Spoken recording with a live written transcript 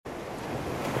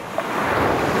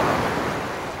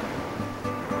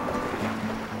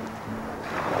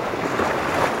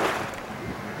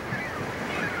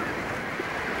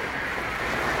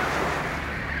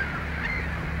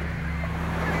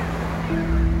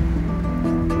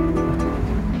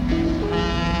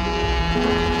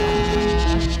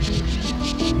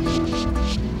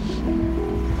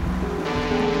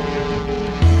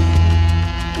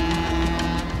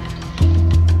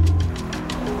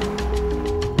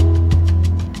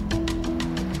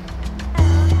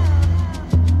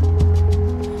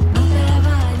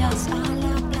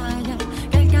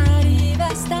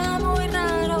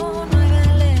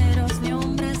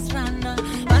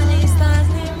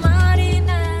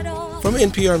From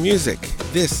NPR Music,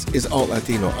 this is Alt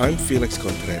Latino. I'm Felix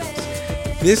Contreras.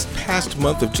 This past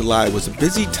month of July was a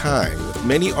busy time with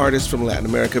many artists from Latin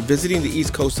America visiting the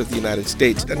East Coast of the United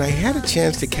States, and I had a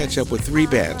chance to catch up with 3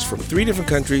 bands from 3 different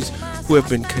countries who have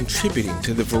been contributing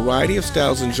to the variety of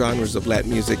styles and genres of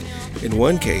Latin music, in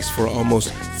one case for almost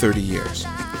 30 years.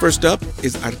 First up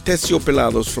is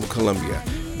Aterciopelados from Colombia.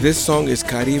 This song is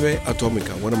Caribe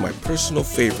Atómica, one of my personal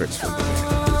favorites from the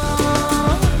band.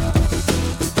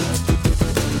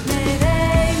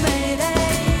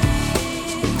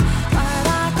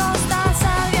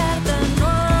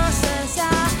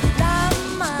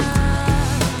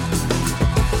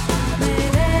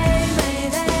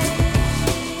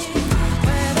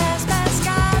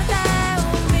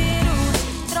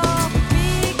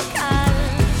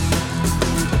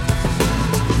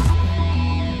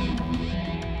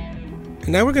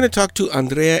 Now we're going to talk to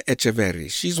Andrea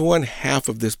Echeverri. She's one half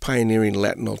of this pioneering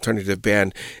Latin alternative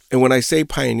band. And when I say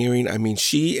pioneering, I mean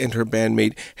she and her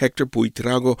bandmate Hector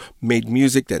Buitrago made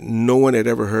music that no one had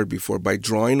ever heard before by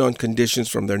drawing on conditions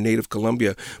from their native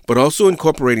Colombia, but also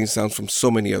incorporating sounds from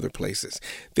so many other places.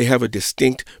 They have a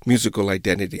distinct musical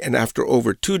identity. And after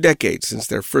over 2 decades since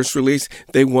their first release,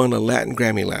 they won a Latin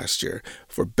Grammy last year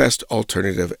for Best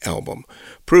Alternative Album.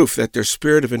 Proof that their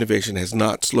spirit of innovation has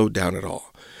not slowed down at all.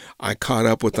 I caught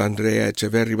up with Andrea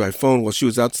Echeverri by phone while she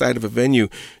was outside of a venue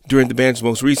during the band's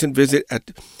recent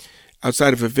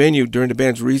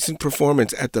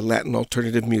performance at the Latin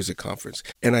Alternative Music Conference.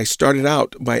 And I started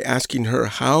out by asking her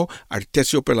how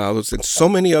Aterciopelados and so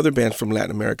many other bands from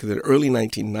Latin America in the early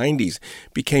 1990s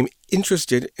became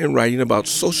interested in writing about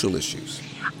social issues.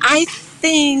 I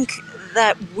think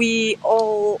that we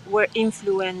all were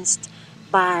influenced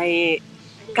by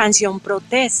Canción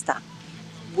Protesta,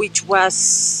 which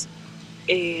was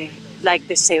like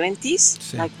the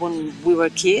 70s, like when we were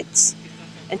kids.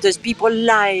 And there's people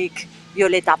like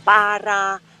Violeta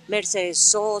Parra, Mercedes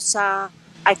Sosa.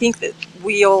 I think that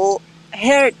we all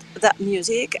heard that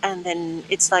music, and then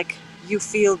it's like you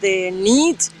feel the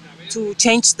need to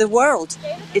change the world.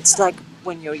 It's like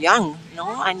when you're young,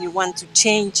 and you want to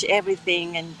change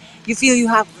everything, and you feel you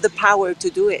have the power to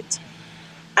do it.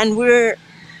 And we're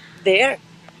there,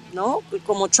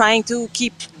 como trying to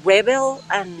keep rebel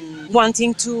and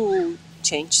wanting to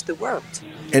change the world.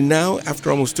 And now, after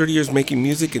almost 30 years making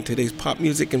music in today's pop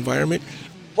music environment,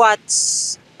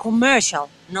 what's commercial,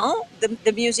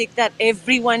 The music that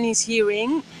everyone is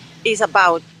hearing is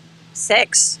about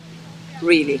sex,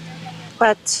 really.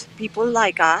 But people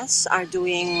like us are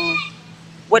doing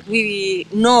what we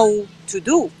know to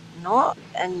do,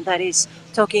 And that is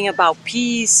talking about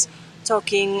peace,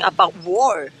 talking about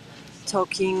war,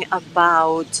 talking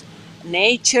about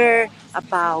nature,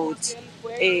 about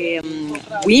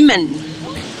women.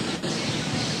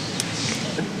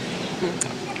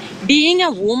 Being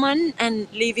a woman and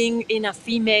living in a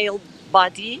female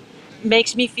body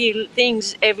makes me feel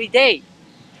things every day.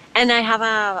 And I have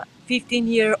a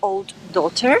 15-year-old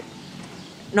daughter.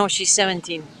 No, she's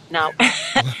 17 now.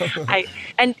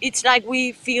 And it's like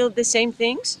we feel the same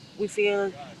things. We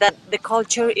feel that the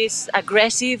culture is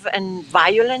aggressive and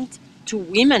violent to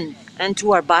women and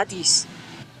to our bodies.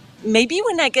 Maybe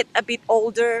when I get a bit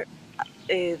older,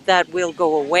 that will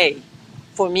go away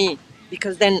for me,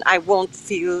 because then I won't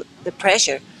feel the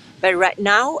pressure. But right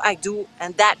now I do,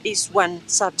 and that is one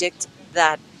subject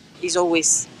that is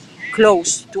always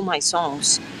close to my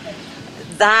songs.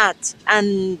 That,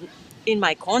 and in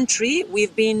my country,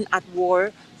 we've been at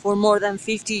war for more than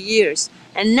 50 years.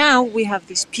 And now we have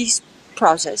this peace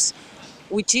process,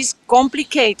 which is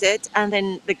complicated, and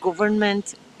then the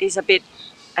government is a bit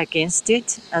against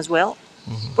it as well.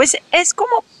 Mm-hmm. Pues es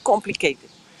como complicated.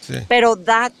 Sí. Pero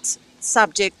that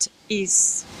subject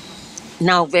is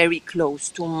now very close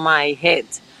to my head.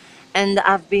 And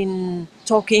I've been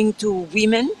talking to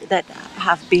women that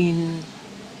have been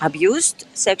abused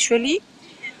sexually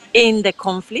in the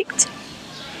conflict.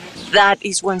 That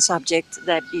is one subject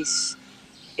that is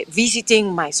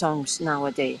visiting my songs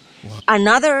nowadays. Wow.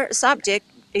 Another subject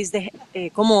is the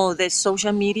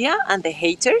social media and the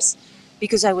haters,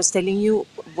 because I was telling you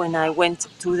when I went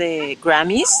to the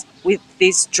Grammys with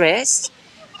this dress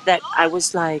that I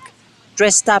was like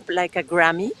dressed up like a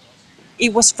Grammy.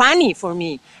 It was funny for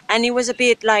me, and it was a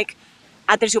bit like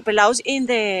Aterciopelados in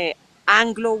the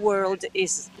Anglo world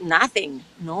is nothing,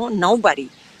 nobody.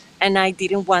 And I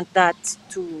didn't want that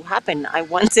to happen. I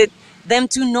wanted them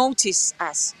to notice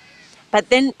us. But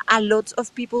then a lot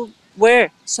of people were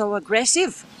so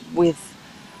aggressive with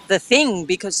the thing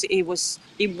because it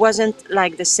wasn't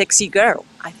like the sexy girl.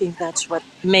 I think that's what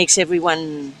makes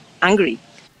everyone angry.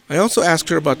 I also asked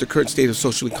her about the current state of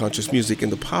socially conscious music in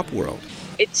the pop world.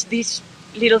 it's these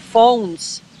little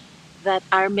phones that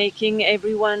are making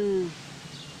everyone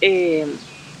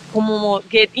como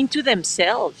get into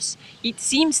themselves. It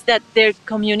seems that they're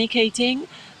communicating,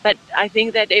 but I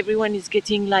think that everyone is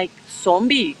getting like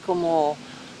zombie, como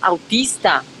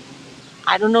autista.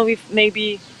 I don't know if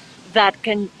maybe that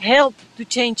can help to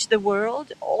change the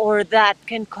world or that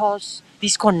can cause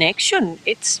disconnection.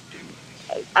 It's,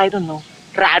 I don't know,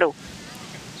 raro.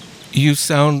 You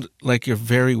sound like you're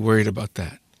very worried about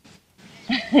that.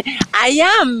 I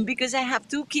am, because I have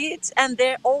 2 kids and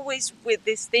they're always with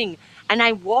this thing. And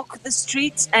I walk the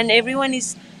streets and everyone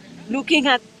is looking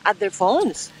at their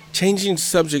phones. Changing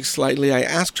subject slightly, I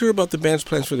asked her about the band's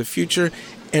plans for the future,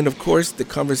 and of course, the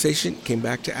conversation came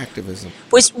back to activism.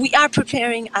 Pues we are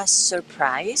preparing a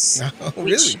surprise, Oh,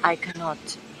 which really? I cannot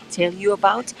tell you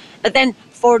about. But then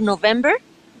for November,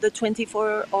 the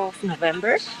 24th of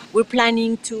November, we're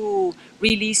planning to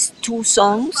release 2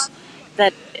 songs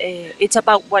that it's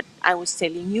about what I was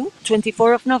telling you.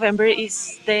 24th of November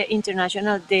is the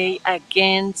International Day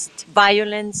Against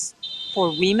Violence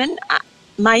for Women.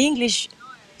 My English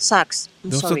sucks.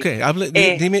 I'm That's sorry.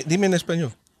 okay. Dime en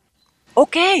español.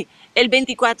 Ok, el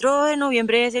 24 de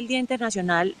noviembre es el Día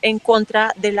Internacional en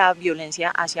contra de la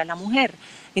violencia hacia la mujer.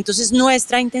 Entonces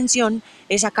nuestra intención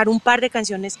es sacar un par de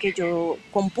canciones que yo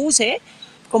compuse.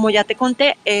 Como ya te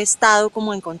conté, he estado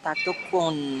como en contacto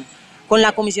con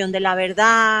la Comisión de la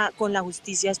Verdad, con la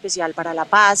Justicia Especial para la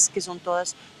Paz, que son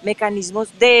todos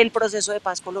mecanismos del proceso de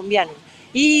paz colombiano.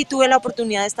 Y tuve la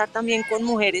oportunidad de estar también con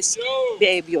mujeres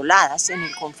violadas en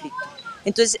el conflicto.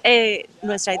 Entonces,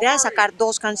 nuestra idea es sacar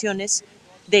 2 canciones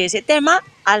de ese tema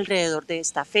alrededor de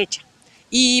esta fecha.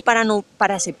 Y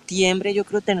para septiembre yo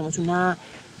creo que tenemos una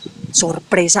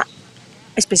sorpresa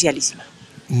especialísima.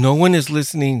 No one is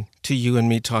listening to you and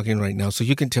me talking right now, so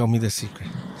you can tell me the secret.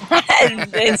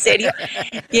 En serio,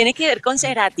 tiene que ver con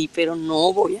Cerati, pero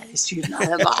no voy a decir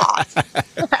nada más.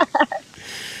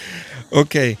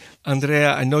 Okay,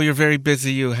 Andrea, I know you're very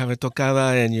busy. You have a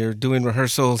tocada and you're doing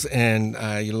rehearsals and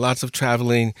you're lots of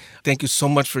traveling. Thank you so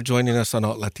much for joining us on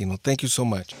Alt Latino. Thank you so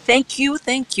much. Thank you,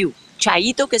 thank you.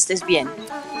 Chaito, que estés bien.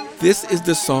 This is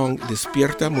the song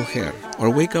Despierta Mujer, or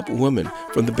Wake Up Woman,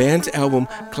 from the band's album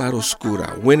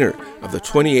Claroscura, winner of the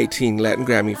 2018 Latin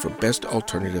Grammy for Best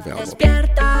Alternative Album.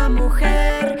 Despierta,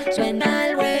 mujer,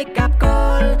 suena el wake up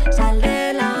call, sal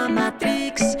de la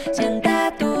matrix,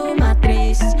 siente tu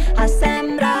matriz, a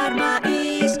sembrar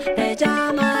maíz, te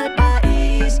llama al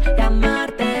país,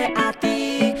 llamarte a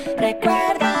ti,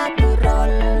 recuerda tu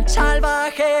rol,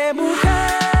 salvaje mujer.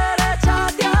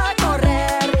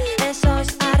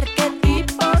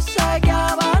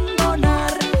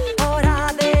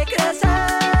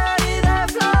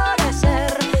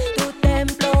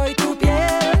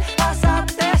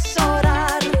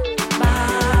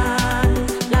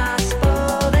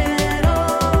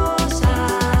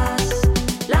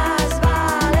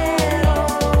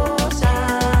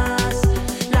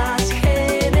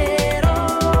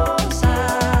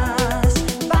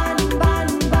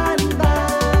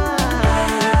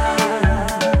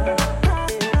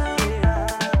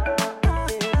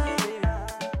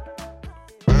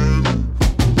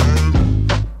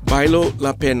 Bailo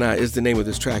la Pena is the name of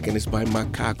this track, and it's by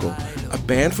Macaco, a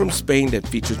band from Spain that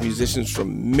features musicians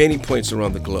from many points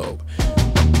around the globe.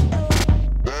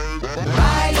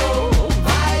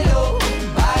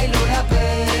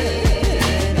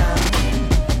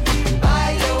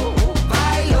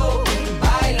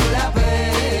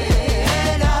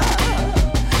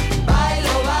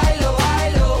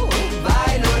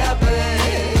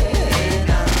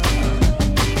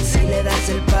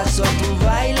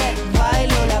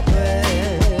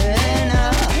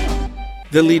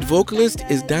 The lead vocalist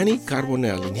is Danny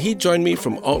Carbonell, and he joined me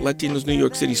from Alt Latino's New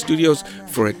York City studios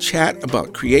for a chat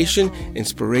about creation,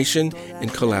 inspiration,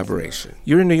 and collaboration.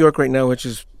 You're in New York right now, which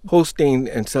is hosting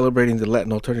and celebrating the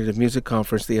Latin Alternative Music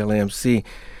Conference, the LAMC.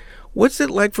 What's it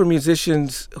like for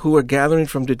musicians who are gathering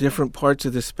from the different parts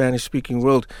of the Spanish-speaking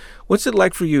world? What's it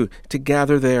like for you to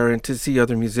gather there and to see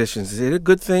other musicians? Is it a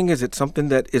good thing? Is it something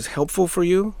that is helpful for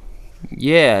you?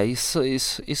 Yeah,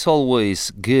 it's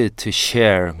always good to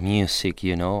share music,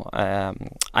 you know.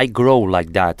 I grow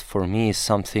like that. For me, it's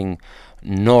something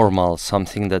normal,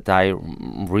 something that I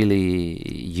really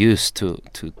used to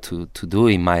do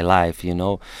in my life, you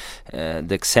know.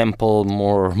 The example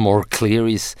more clear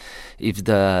is if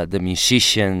the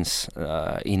musicians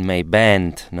in my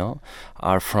band, no,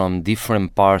 are from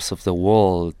different parts of the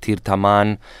world.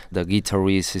 Tirtaman, the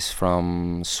guitarist, is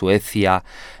from Suecia.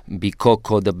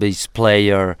 Bikoko, the bass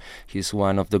player, he's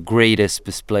one of the greatest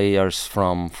bass players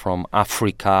from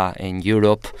Africa and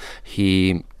Europe.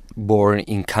 He born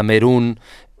in Cameroon,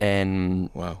 and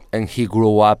Wow. and he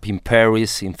grew up in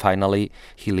Paris, and finally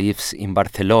he lives in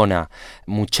Barcelona.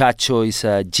 Muchacho is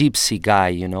a gypsy guy,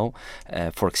 you know.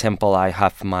 For example, I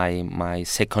have my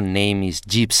second name is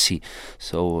Gypsy,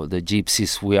 so the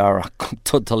gypsies, we are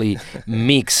totally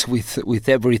mixed with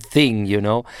everything, you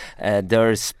know.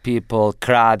 There's people,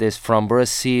 Crades from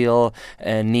Brazil,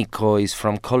 Nico is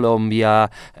from Colombia,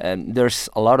 and there's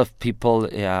a lot of people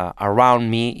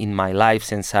around me in my life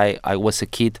since I was a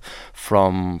kid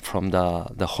from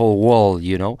the whole world,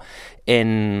 you know.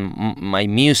 And my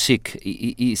music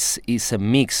is a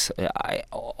mix.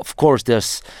 Of course,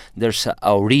 there's a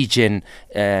origin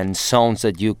and sounds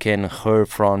that you can hear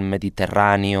from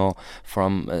Mediterranean,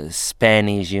 from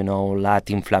Spanish, you know,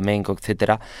 Latin, flamenco,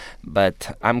 etc.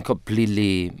 But I'm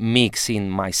completely mixing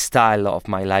my style of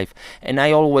my life, and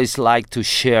I always like to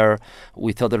share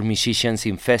with other musicians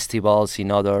in festivals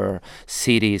in other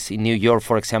cities. In New York,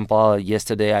 for example,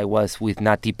 yesterday I was with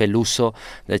Nati Peluso,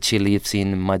 that she lives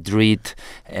in Madrid.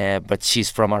 But she's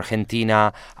from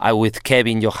Argentina. I with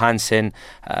Kevin Johansen,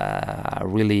 a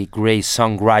really great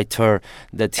songwriter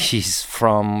that he's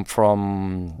from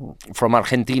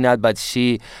Argentina, but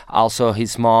she also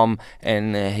his mom,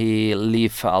 and he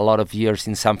lived a lot of years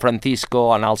in San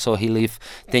Francisco, and also he lived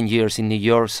 10 years in New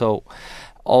York. So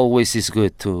always is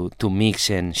good to mix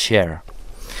and share.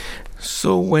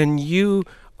 So when you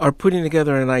are putting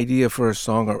together an idea for a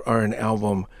song or an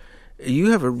album,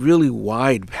 you have a really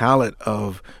wide palette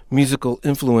of musical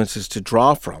influences to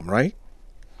draw from, right?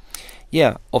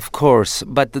 Yeah, of course.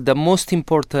 But the most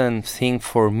important thing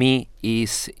for me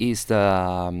is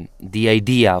the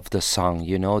idea of the song.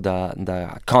 You know,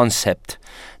 the concept.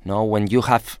 No, when you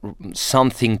have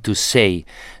something to say.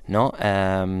 No,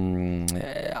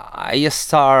 I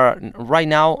start right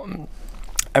now.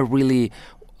 I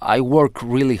work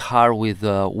really hard with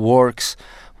the works,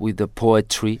 with the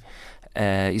poetry.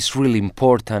 Is really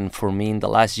important for me in the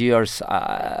last years,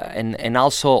 and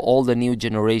also all the new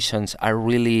generations are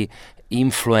really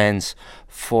influenced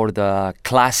for the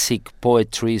classic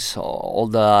poetries, all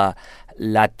the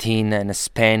Latin and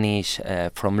Spanish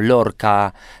from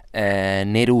Lorca,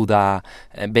 Neruda,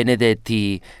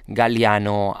 Benedetti,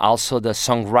 Galliano, also the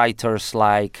songwriters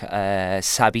like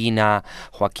Sabina,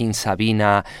 Joaquin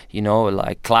Sabina, you know,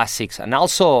 like classics, and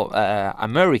also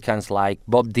Americans like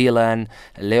Bob Dylan,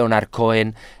 Leonard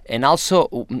Cohen, and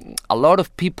also a lot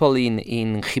of people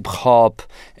in hip hop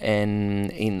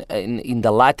and in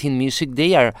the Latin music.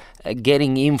 They are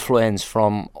getting influence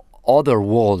from other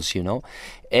worlds, you know.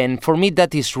 And for me,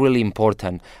 that is really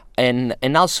important. And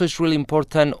also it's really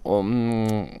important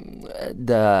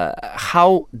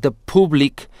how the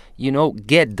public, you know,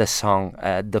 get the song,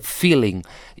 the feeling.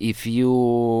 If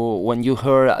when you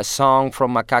hear a song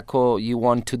from Macaco, you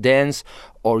want to dance,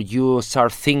 or you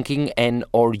start thinking,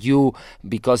 or you,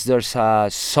 because there's a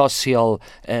social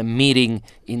meaning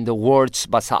in the words,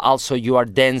 but also you are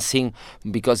dancing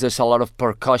because there's a lot of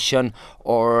percussion,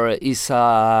 or is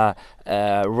a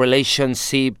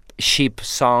relationship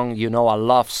song, you know, a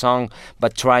love song,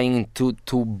 but trying to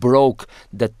broke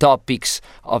the topics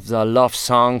of the love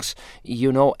songs,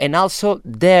 you know. And also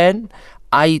then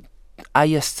I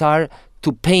start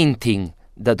to painting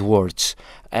that words,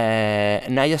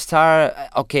 and I start,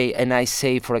 okay, and I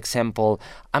say, for example,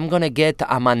 I'm gonna get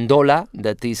a mandola,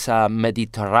 that is a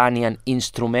Mediterranean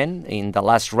instrument. In the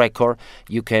last record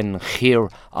you can hear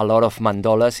a lot of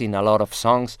mandolas in a lot of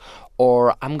songs.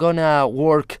 Or I'm gonna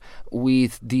work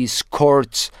with these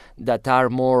chords that are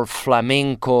more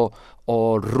flamenco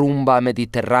or rumba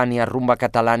Mediterranean, rumba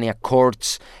Catalania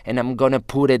chords, and I'm gonna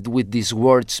put it with these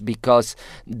words because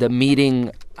the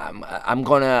meaning, I'm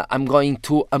going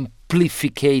to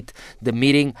amplificate the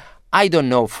meaning. I don't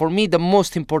know. For me, the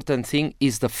most important thing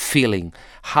is the feeling.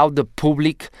 How the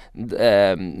public,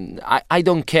 I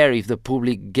don't care if the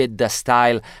public get the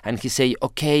style and he say,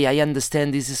 okay, I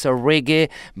understand this is a reggae,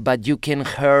 but you can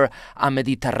hear a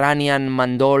Mediterranean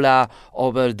mandola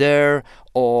over there,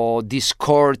 or these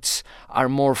chords are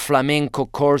more flamenco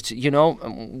chords. You know,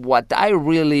 what I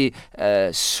really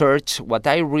search, what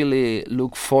I really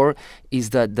look for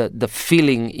is the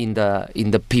feeling in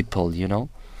the people, you know.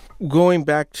 Going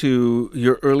back to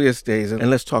your earliest days, and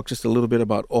let's talk just a little bit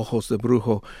about Ojos de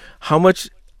Brujo. How much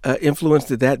influence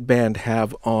did that band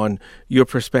have on your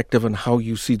perspective on how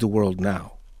you see the world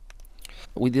now?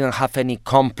 We didn't have any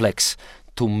complex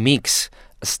to mix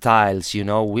styles, you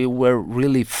know. We were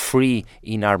really free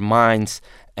in our minds,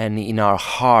 and in our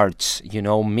hearts, you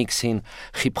know, mixing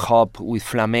hip hop with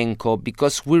flamenco,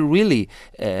 because we really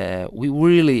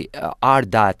are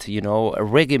that, you know.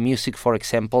 Reggae music, for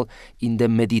example, in the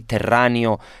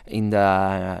Mediterranean, in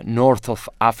the north of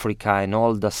Africa and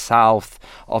all the south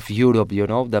of Europe, you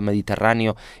know, the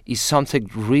Mediterranean is something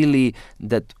really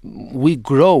that we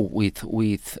grow with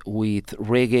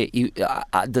reggae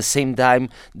at the same time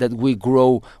that we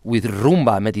grow with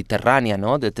rumba Mediterranean,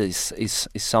 no? That is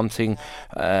something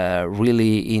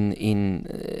really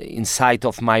inside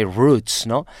of my roots,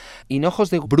 no? In Ojos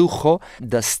de Brujo,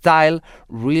 the style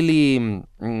really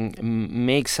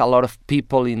makes a lot of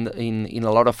people in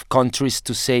a lot of countries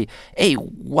to say, hey,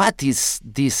 what is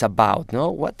this about, no?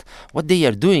 What they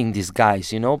are doing, these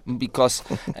guys, you know? Because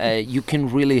you can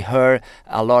really hear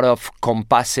a lot of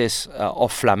compasses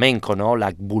of flamenco, no?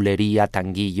 Like bulería,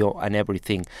 tanguillo, and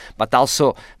everything, but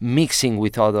also mixing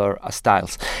with other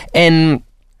styles.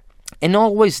 And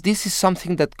always this is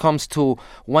something that comes to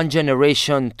one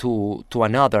generation to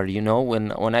another, you know.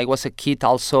 When I was a kid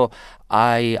also,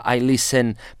 I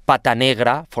listen Pata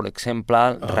Negra, for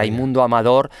example, Raimundo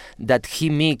Amador, that he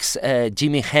mix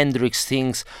Jimi Hendrix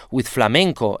things with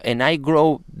flamenco, and I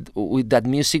grow with that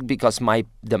music because my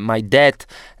dad,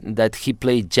 that he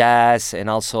played jazz and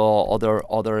also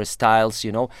other styles,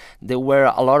 you know. There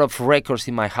were a lot of records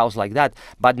in my house like that.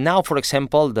 But now, for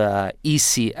example, the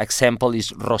easy example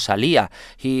is Rosalía.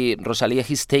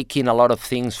 He's taking a lot of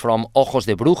things from Ojos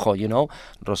de Brujo, you know.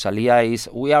 Rosalía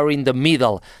we are in the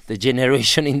middle, the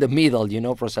generation in the middle, you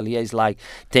know. Rosalía is like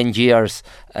 10 years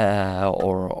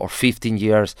or 15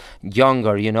 years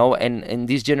younger, you know, and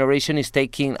this generation is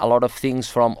taking a lot of things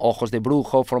from Ojos de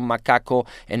Brujo, from Macaco,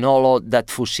 and all of that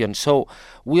fusion. So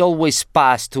we always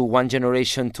pass to one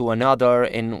generation to another,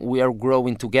 and we are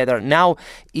growing together. Now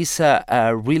is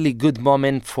a really good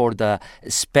moment for the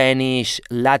Spanish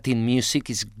Latin music.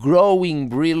 It's growing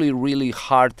really, really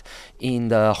hard in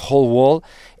the whole world.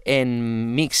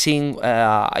 And mixing,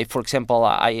 for example,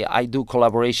 I do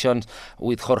collaborations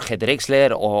with Jorge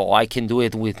Drexler, or I can do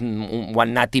it with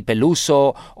Juan Nati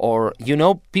Peluso, or, you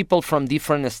know, people from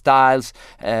different styles,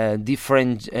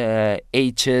 different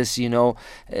ages, you know.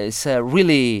 It's a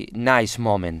really nice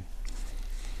moment.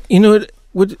 You know,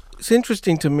 what's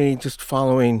interesting to me, just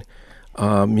following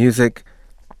music,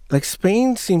 like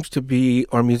Spain seems to be,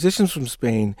 or musicians from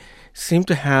Spain seem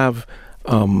to have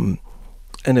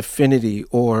an affinity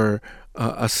or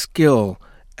a skill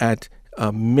at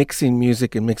mixing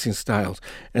music and mixing styles.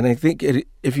 And I think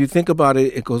if you think about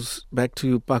it, it goes back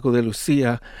to Paco de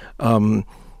Lucia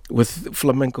with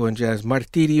flamenco and jazz.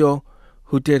 Martirio,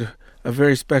 who did a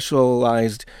very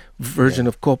specialized version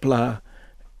of copla,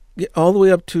 all the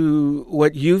way up to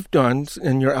what you've done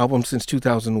in your album since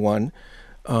 2001,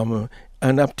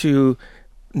 and up to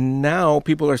now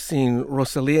people are seeing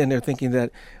Rosalía and they're thinking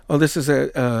that, oh, this is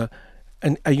a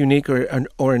unique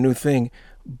or a new thing,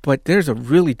 but there's a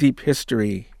really deep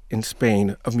history in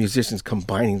Spain of musicians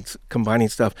combining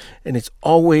stuff, and it's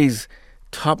always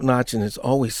top notch and it's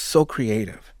always so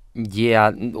creative.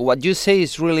 Yeah, what you say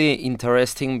is really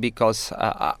interesting because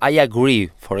I agree.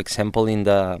 For example, in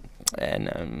the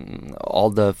all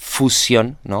the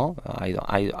fusion, no,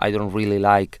 I don't really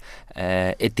like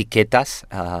etiquetas,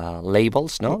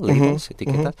 labels, no, labels,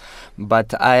 etiquetas,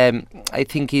 but I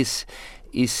think is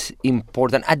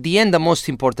important. At the end, the most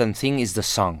important thing is the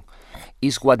song.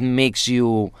 Is what makes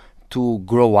you to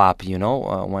grow up, you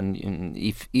know.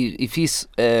 If it's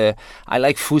I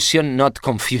like fusion, not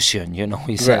confusion, you know.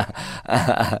 It's right.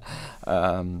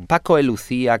 Paco de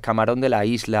Lucía, Camarón de la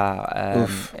Isla,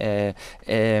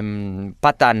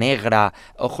 Pata Negra,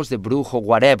 Ojos de Brujo,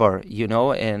 whatever, you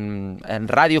know, and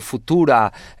Radio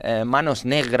Futura, Manos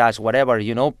Negras, whatever,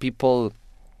 you know, people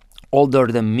older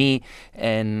than me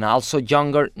and also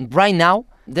younger. Right now,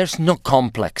 there's no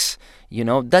complex, you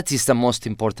know. That is the most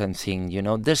important thing, you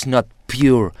know. There's not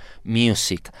pure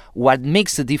music. What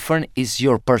makes the difference is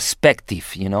your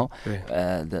perspective, you know. Right.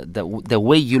 The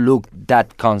way you look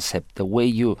that concept, the way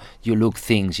you look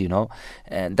things, you know.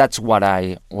 That's what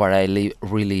I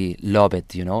really love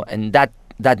it, you know. And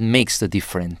that makes the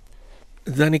difference.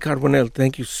 Dani Carbonell,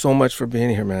 thank you so much for being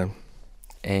here, man.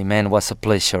 Hey, man, it was a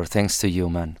pleasure. Thanks to you,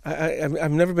 man. I've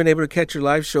never been able to catch your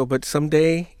live show, but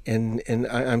someday, and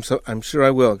I'm sure I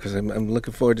will, because I'm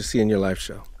looking forward to seeing your live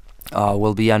show. It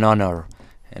will be an honor,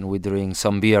 and we drink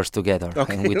some beers together,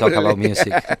 okay. And we talk about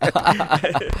music.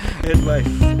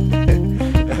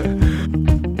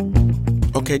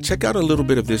 Okay, check out a little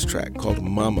bit of this track called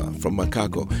Mama from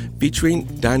Macaco, featuring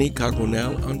Dani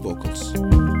Carbonell on vocals.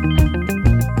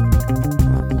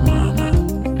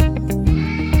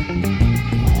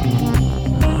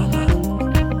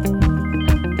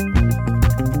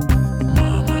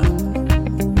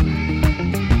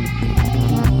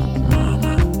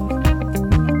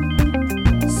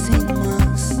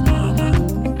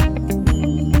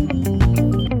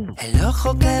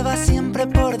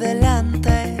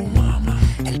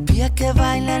 rubia que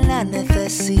baila en la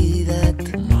necesidad,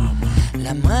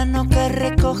 la mano que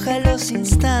recoge los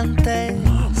instantes,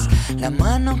 la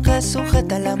mano que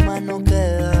sujeta, la mano que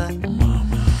da,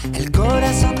 el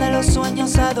corazón de los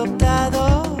sueños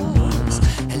adoptados,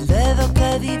 el dedo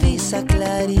que divisa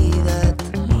claridad,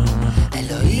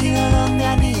 el oído donde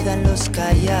anidan los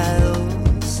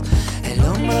callados, el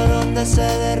hombro donde se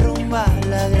derrumba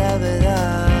la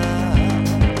gravedad.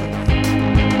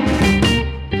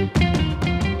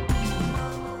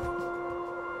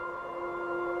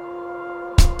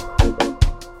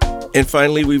 And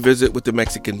finally, we visit with the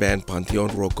Mexican band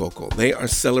Panteon Rococo. They are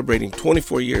celebrating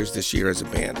 24 years this year as a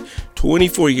band.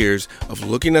 24 years of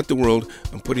looking at the world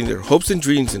and putting their hopes and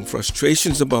dreams and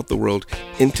frustrations about the world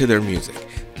into their music.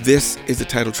 This is the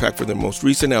title track for their most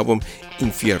recent album,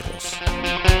 Infiernos.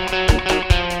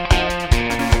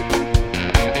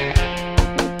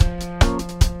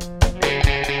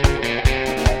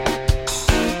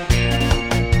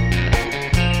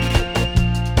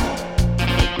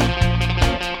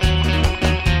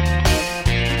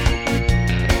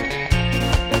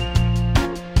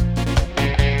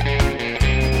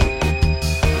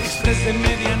 De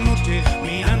medianoche,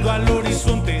 mirando al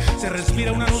horizonte, se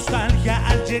respira una nostalgia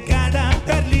al llegar a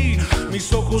Berlín.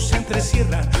 Mis ojos se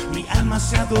entrecierran, mi alma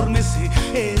se adormece.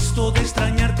 Esto de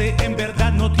extrañarte en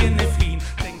verdad no tiene fin.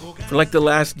 For like the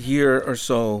last year or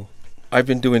so, I've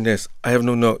been doing this. I have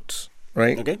no notes,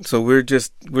 right? Okay. So we're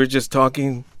just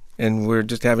talking and we're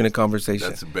just having a conversation.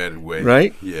 That's a better way.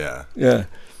 Right? Yeah. Yeah.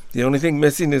 The only thing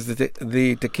missing is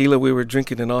the tequila we were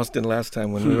drinking in Austin last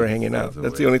time when we were hanging out.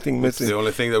 That's the only thing missing. It's the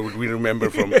only thing that we remember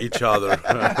from each other.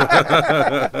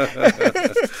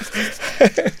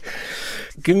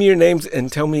 Give me your names and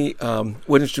tell me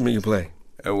what instrument you play.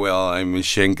 Well, I'm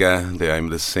Mishenka. I'm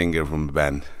the singer from the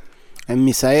band. I'm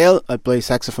Misael. I play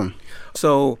saxophone.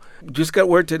 So, just got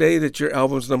word today that your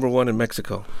album's #1 in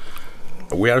Mexico.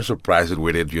 We are surprised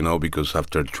with it, because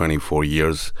after 24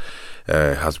 years,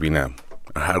 has been a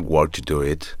hard work to do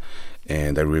it.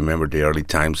 And I remember the early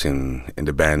times in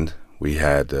the band. We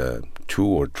had 2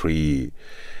 or 3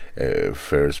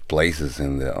 first places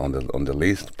on the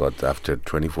list, but after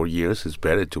 24 years, it's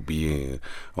better to be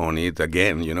on it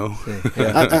again. Yeah.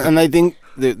 and I think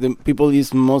the people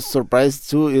is most surprised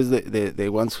too is the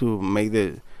ones who make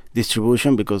the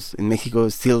distribution, because in Mexico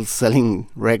it's still selling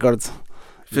records.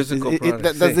 Physical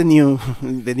products. That's the news.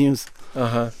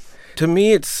 To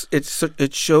me,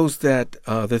 it shows that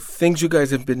the things you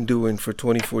guys have been doing for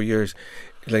 24 years,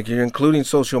 like you're including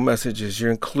social messages,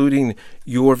 you're including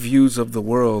your views of the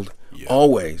world,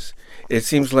 always. It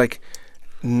seems like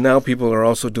now people are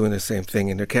also doing the same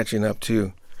thing and they're catching up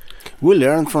too. We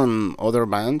learn from other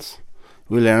bands.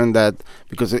 We learn that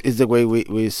because it's the way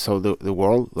we saw the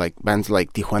world, like bands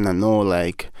like Tijuana No,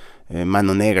 like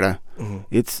Mano Negra. Mm-hmm.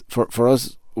 It's for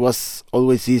us was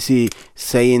always easy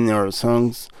saying our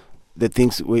songs the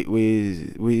things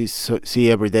we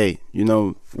see every day.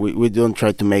 We don't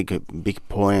try to make big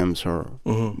poems or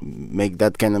make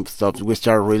that kind of stuff. We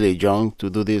start really young to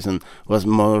do this, and was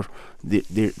more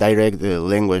direct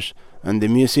language. And the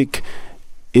music,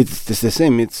 it's the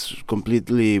same. It's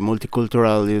completely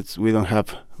multicultural. We don't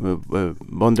have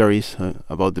boundaries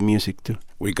about the music too.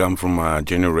 We come from a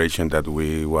generation that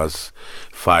we was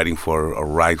fighting for a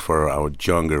right for our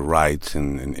younger rights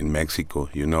in Mexico.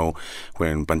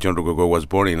 When Panteon Rococo was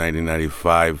born in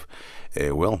 1995,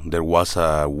 there was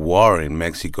a war in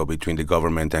Mexico between the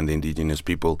government and the indigenous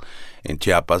people in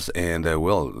Chiapas, and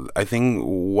I think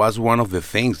was one of the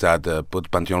things that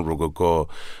put Panteon Rococo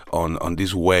on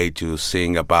this way to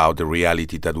sing about the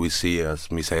reality that we see, as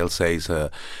Misael says,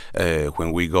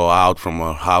 when we go out from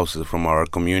our houses, from our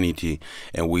community,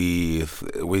 and we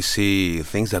see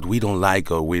things that we don't like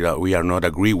or we are not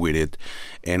agree with it.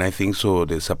 And I think so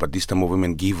the Zapatista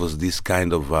movement gives us this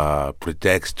kind of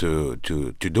pretext to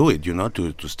do it,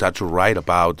 to start to write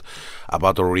about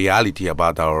our reality,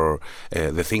 about our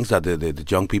the things that the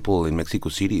young people in Mexico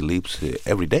City lives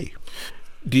every day.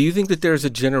 Do you think that there's a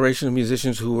generation of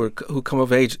musicians who come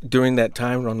of age during that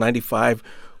time, around 95,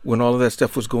 when all of that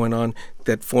stuff was going on,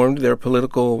 that formed their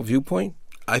political viewpoint?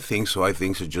 I think so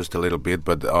just a little bit,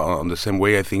 but on the same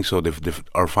way, I think so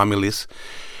our families,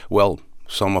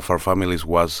 some of our families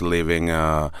was living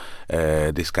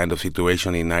this kind of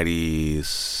situation in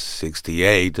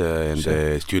 1968 and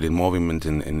the student movement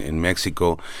in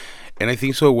Mexico. And I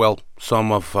think so.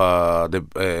 Some of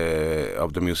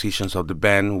the musicians of the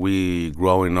band, we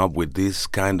growing up with this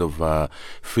kind of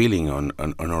feeling on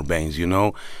our veins.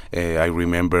 I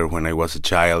remember when I was a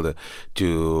child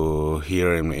to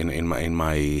hear in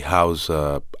my house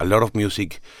a lot of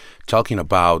music talking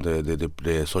about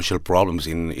the social problems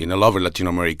in all over Latin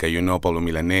America. You know, Pablo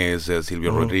Milanés,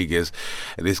 Silvio Rodriguez.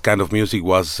 This kind of music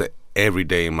was every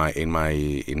day in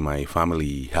my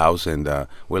family house, and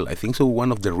well, I think so.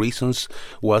 One of the reasons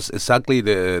was exactly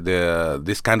the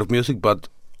this kind of music, but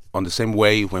on the same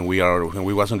way when we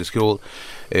was in the school.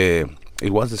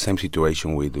 It was the same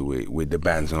situation with the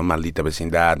bands, you know, Maldita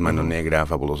Vecindad, Mano Negra,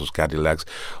 Fabulosos Cadillacs,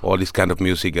 all this kind of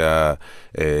music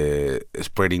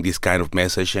spreading this kind of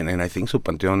message, and I think so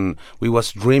Panteon, we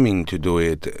was dreaming to do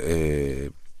it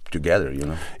together, you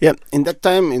know. Yeah, in that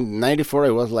time, in '94, I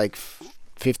was like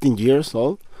 15 years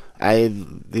old. I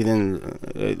didn't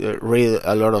read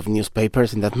a lot of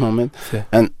newspapers in that moment,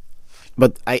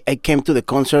 but I came to the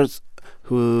concerts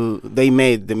who they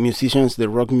made, the musicians, the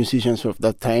rock musicians of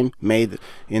that time made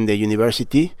in the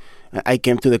university. I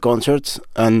came to the concerts,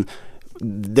 and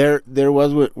there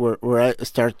was where I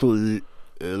started to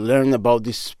learn about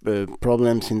these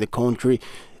problems in the country,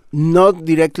 not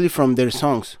directly from their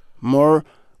songs, more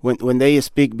when they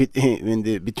speak between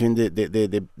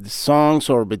the songs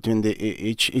or between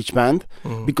each band,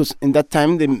 because in that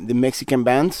time the Mexican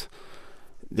bands,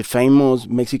 the famous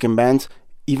Mexican bands,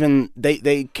 even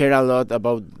they care a lot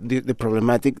about the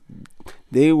problematic.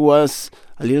 They was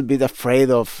a little bit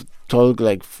afraid of talk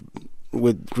like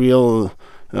with real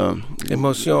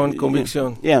emotion,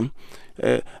 conviction. Yeah,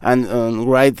 and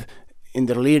write in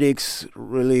their lyrics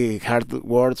really hard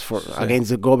words for against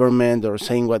the government, or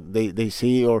saying what they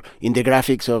see, or in the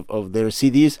graphics of their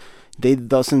CDs. They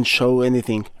doesn't show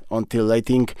anything until I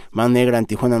think Man Negra and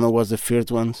Tijuana No was the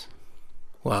first ones.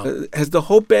 Wow. Has the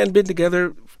whole band been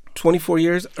together 24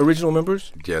 years, original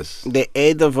members? Yes. The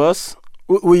 8 of us,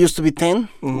 we used to be 10.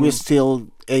 We're still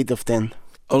 8 of 10.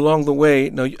 Along the way,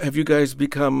 now, have you guys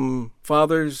become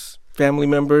fathers, family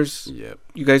members? Yeah.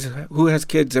 You guys, who has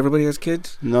kids? Everybody has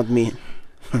kids? Not me.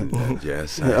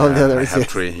 Yes. All the others, I have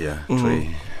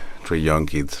three young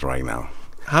kids right now.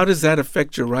 How does that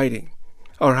affect your writing?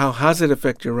 Or how has it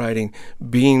affect your writing,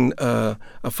 being a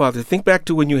father? Think back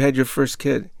to when you had your first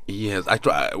kid. Yes, I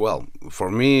try. Well, for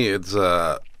me, it's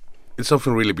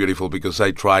something really beautiful, because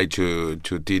I try to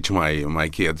teach my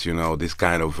kids, you know, this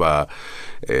kind of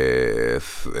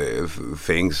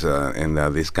things and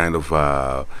this kind of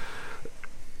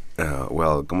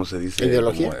well, ¿cómo se dice?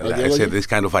 I said this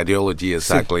kind of ideology,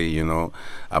 exactly, you know,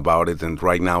 about it. And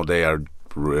right now they are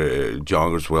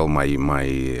young as well. My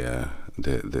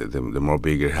the more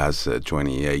bigger has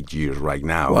 28 years right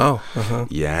now. Wow.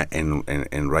 Yeah,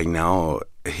 and right now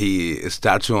he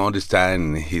starts to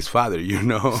understand his father, you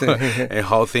know, and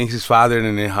how things his father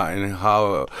and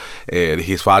how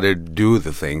his father do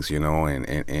the things, you know,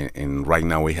 and right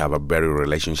now we have a better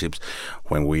relationships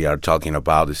when we are talking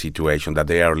about the situation that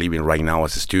they are living right now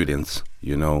as students,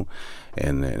 you know.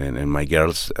 And my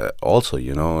girls also,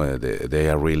 you know, they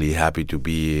are really happy to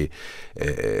be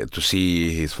to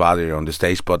see his father on the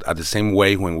stage. But at the same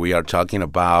way, when we are talking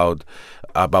about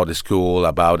the school,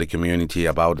 about the community,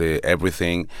 about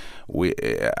everything,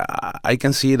 I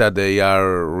can see that they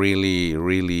are really,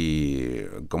 really,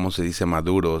 ¿cómo se dice?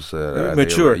 Maduros.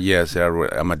 Mature. Yes, they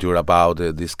are mature about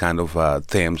this kind of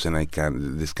themes, and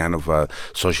this kind of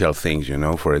social things, you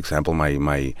know. For example,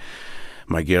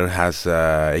 my girl has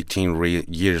 18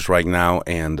 years right now,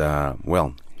 and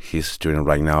well, he's studying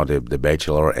right now the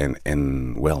bachelor,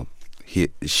 and well,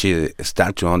 she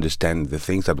start to understand the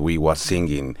things that we was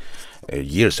singing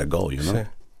years ago, you know.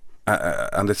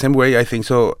 And the same way, I think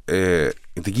so. It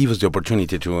gives us the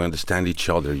opportunity to understand each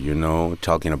other, you know,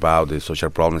 talking about the social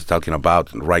problems, talking about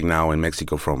right now in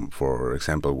Mexico, for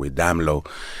example, with DAMLO,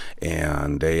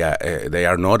 and they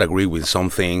are not agree with some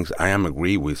things. I am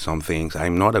agree with some things.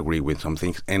 I'm not agree with some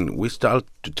things, and we start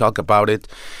to talk about it.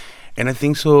 And I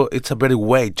think so. It's a better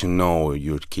way to know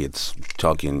your kids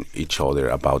talking each other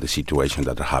about the situation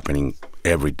that are happening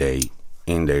every day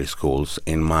in their schools,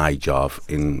 in my job,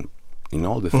 in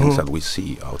all the things that we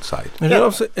see outside. And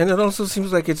it also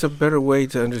seems like it's a better way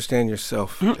to understand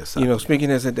yourself. Exactly. You know, speaking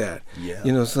as a dad. Yeah.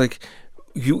 You know, it's like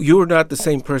you are not the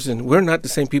same person. We're not the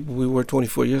same people we were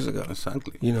 24 years ago.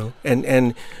 Exactly. You know,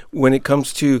 and when it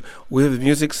comes to with the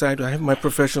music side, I have my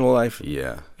professional life.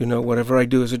 Yeah. You know, whatever I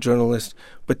do as a journalist,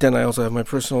 but then I also have my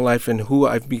personal life and who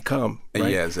I've become.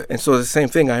 Right? Yes. And so the same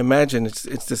thing. I imagine it's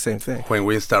the same thing. When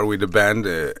we start with the band,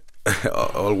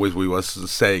 always we was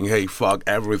saying, hey, fuck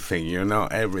everything, you know,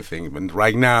 everything. But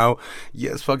right now,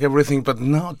 yes, fuck everything, but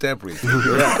not everything.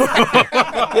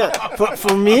 Yeah,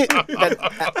 for me, but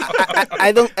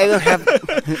I don't have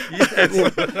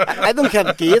I don't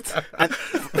have kids. And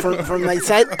from my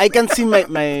side, I can see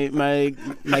my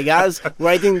guys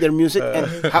writing their music and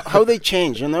how they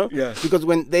change, you know. Yeah. Because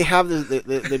when they have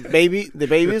the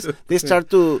babies, they start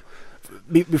to.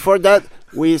 Before that,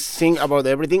 we sing about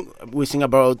everything. We sing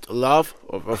about love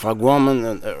of a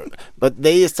woman, but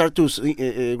they start to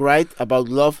write about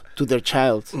love to their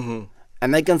child. Mm-hmm.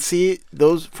 And I can see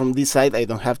those from this side. I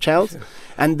don't have child,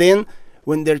 and then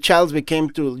when their child became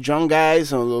to young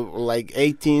guys or like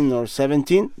 18 or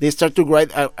 17, they start to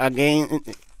write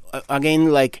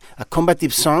again like a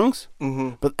combative songs. Mm-hmm.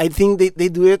 But I think they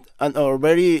do it and are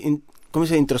very ¿cómo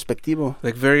se dice? Introspectivo.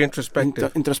 Like very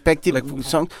introspective. Introspective Like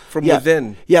songs from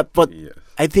within. Yeah, but Yes.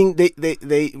 I think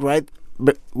they write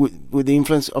with the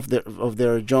influence of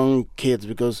their young kids,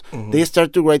 because they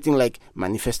start to writing like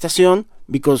Manifestación,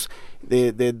 because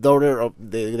the daughter of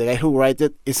the guy who wrote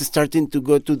it is starting to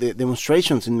go to the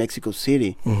demonstrations in Mexico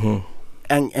City,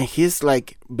 and he's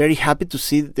like very happy to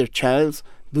see their child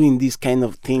doing these kind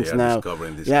of things They are now.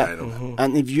 discovering this Yeah, kind of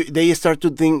and if they start to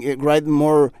write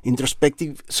more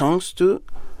introspective songs too,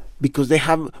 because they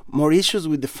have more issues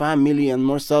with the family and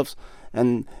more stuff,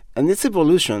 and it's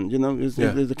evolution, you know. It's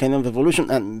a kind of evolution,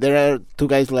 and there are two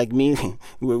guys like me.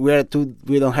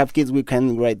 We don't have kids. We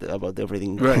can write about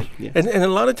everything. Right. Yeah. And a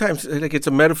lot of times, like, it's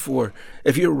a metaphor.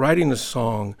 If you're writing a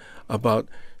song about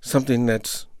something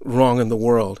that's wrong in the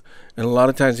world, and a lot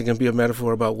of times it can be a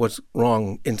metaphor about what's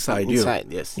wrong inside you.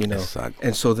 Yes. You know. Exactly.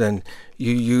 And so then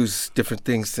you use different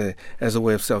things as a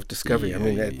way of self-discovery. I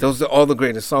mean, those are all the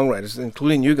greatest songwriters,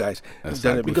 including you guys, have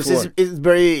done it Because before. it's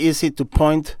very easy to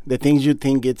point the things you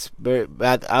think it's very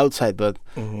bad outside, but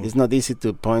it's not easy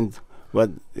to point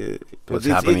what's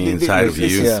happening inside of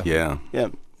you. Yeah. Yeah.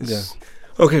 Yeah.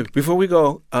 Okay, before we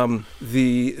go,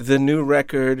 the new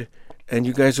record, and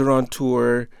you guys are on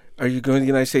tour. Are you going to the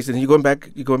United States? And you going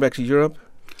back to Europe?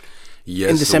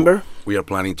 Yes. In December? We are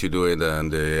planning to do it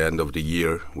at the end of the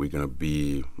year. We're going to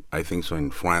be, I think so, in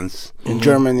France. In We're gonna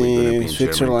Germany, be in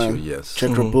Switzerland, Germany too, yes.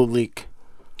 Czech Republic.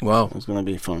 Wow. It's gonna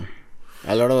be fun.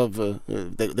 A lot of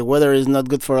the weather is not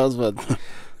good for us, but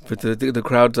But the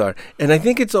crowds are. And I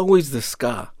think it's always the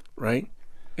ska, right?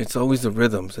 It's always the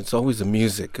rhythms. It's always the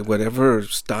music, whatever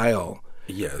style.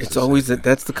 Yes. It's always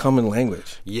that's the common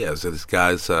language. Yes, this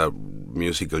guy's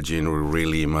musical genre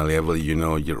really malleable. You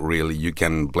know, you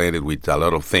can blend it with a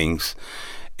lot of things,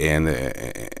 and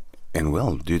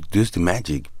well, there's the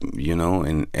magic. You know,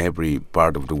 in every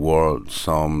part of the world,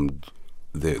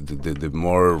 the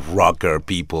more rocker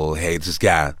people hate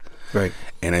ska. Right.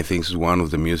 And I think it's one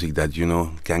of the music that, you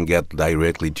know, can get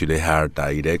directly to the heart,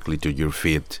 directly to your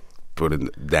feet,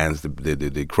 dance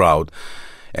the crowd.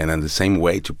 And in the same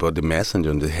way to put the message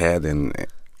on the head, and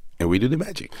we do the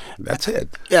magic. That's it.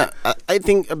 yeah, I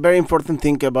think a very important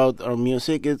thing about our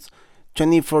music is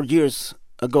 24 years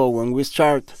ago when we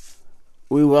start,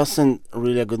 we wasn't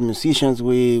really good musicians.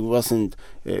 We wasn't.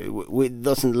 We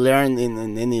doesn't learn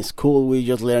in any school. We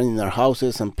just learn in our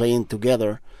houses and playing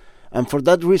together, and for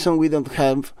that reason we don't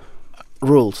have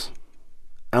rules,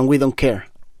 and we don't care.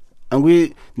 And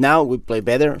we play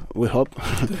better. We hope.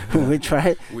 we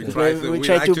try. We try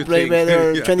like to play think.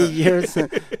 better Yeah. 20 years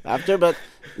after. But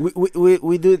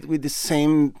we do it with the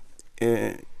same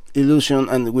illusion,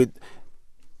 and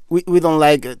we don't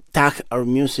like tag our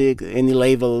music any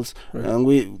labels. Right. And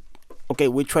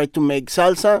we try to make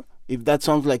salsa. If that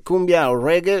sounds like cumbia or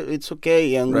reggae, it's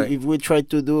okay. And Right. if we try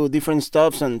to do different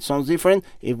stuffs and sounds different,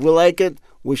 if we like it,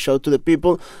 we show to the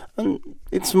people, and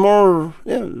it's more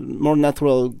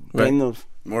natural kind of.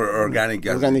 More organic,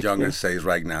 as Organic, the younger yeah. says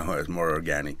right now. It's more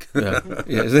organic. Yeah.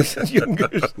 Yeah. This is younger.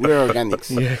 We're organics.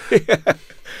 Yeah.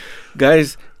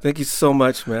 Guys, thank you so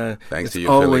much, man. Thanks It's to you,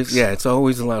 always, Felix. Yeah, it's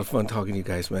always a lot of fun talking to you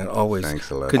guys, man. Always.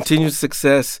 Thanks a lot. Continued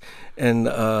success, and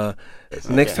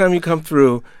next time you come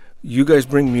through, you guys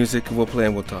bring music, and we'll play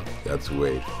and we'll talk. That's the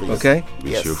way. Okay?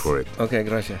 Be Yes. sure for it. Okay,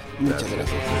 gracias. Muchas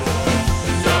gracias.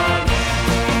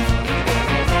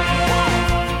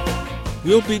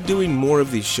 We'll be doing more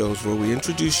of these shows where we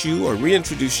introduce you or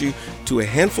reintroduce you to a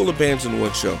handful of bands in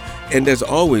one show. And as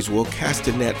always, we'll cast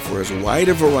a net for as wide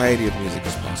a variety of music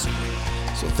as possible.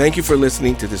 So thank you for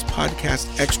listening to this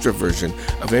podcast extra version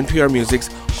of NPR Music's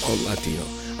All Latino.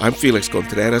 I'm Felix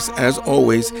Contreras. As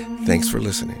always, thanks for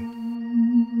listening.